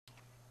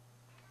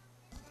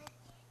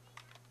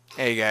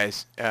Hey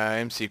guys,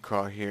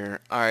 mcKrawll here.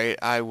 Alright,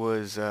 I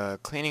was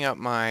cleaning up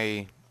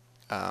my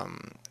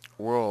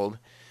world,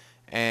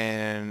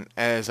 and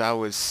as I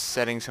was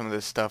setting some of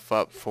this stuff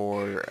up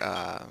for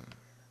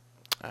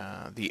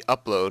the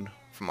upload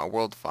from my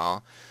world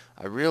file,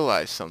 I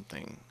realized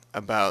something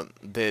about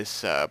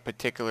this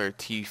particular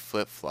T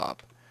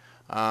flip-flop.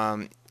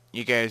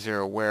 You guys are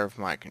aware of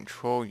my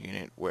control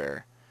unit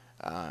where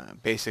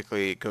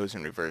basically it goes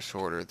in reverse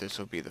order. This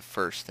will be the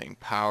first thing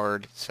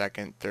powered,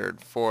 second, third,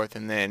 fourth,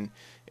 and then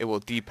it will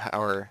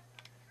depower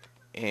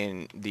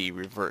in the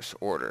reverse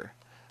order.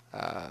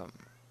 Um,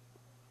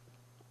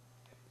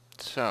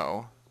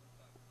 so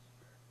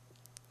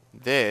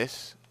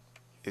this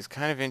is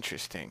kind of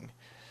interesting.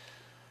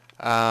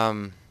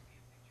 Um,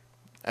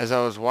 as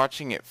I was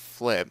watching it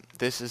flip,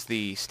 this is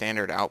the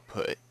standard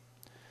output.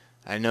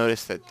 I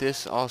noticed that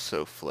this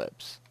also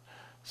flips.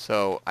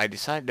 So I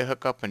decided to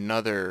hook up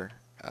another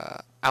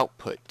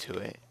output to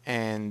it,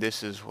 and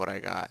this is what I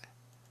got.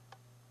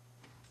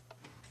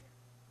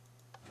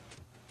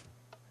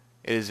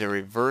 It is a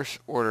reverse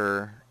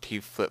order T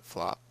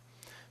flip-flop.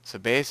 So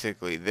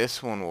basically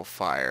this one will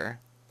fire,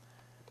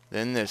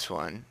 then this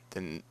one,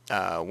 then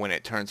when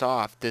it turns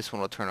off, this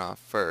one will turn off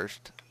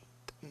first,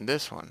 then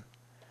this one.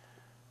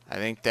 I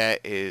think that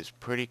is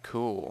pretty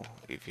cool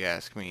if you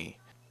ask me.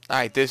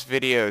 Alright, this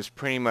video is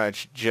pretty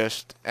much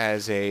just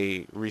as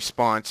a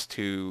response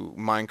to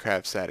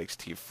Minecraftaddict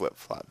T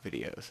flip-flop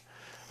videos.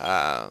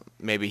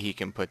 Maybe he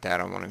can put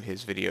that on one of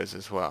his videos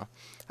as well.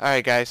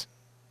 Alright guys,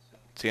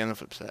 see you on the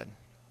flip side.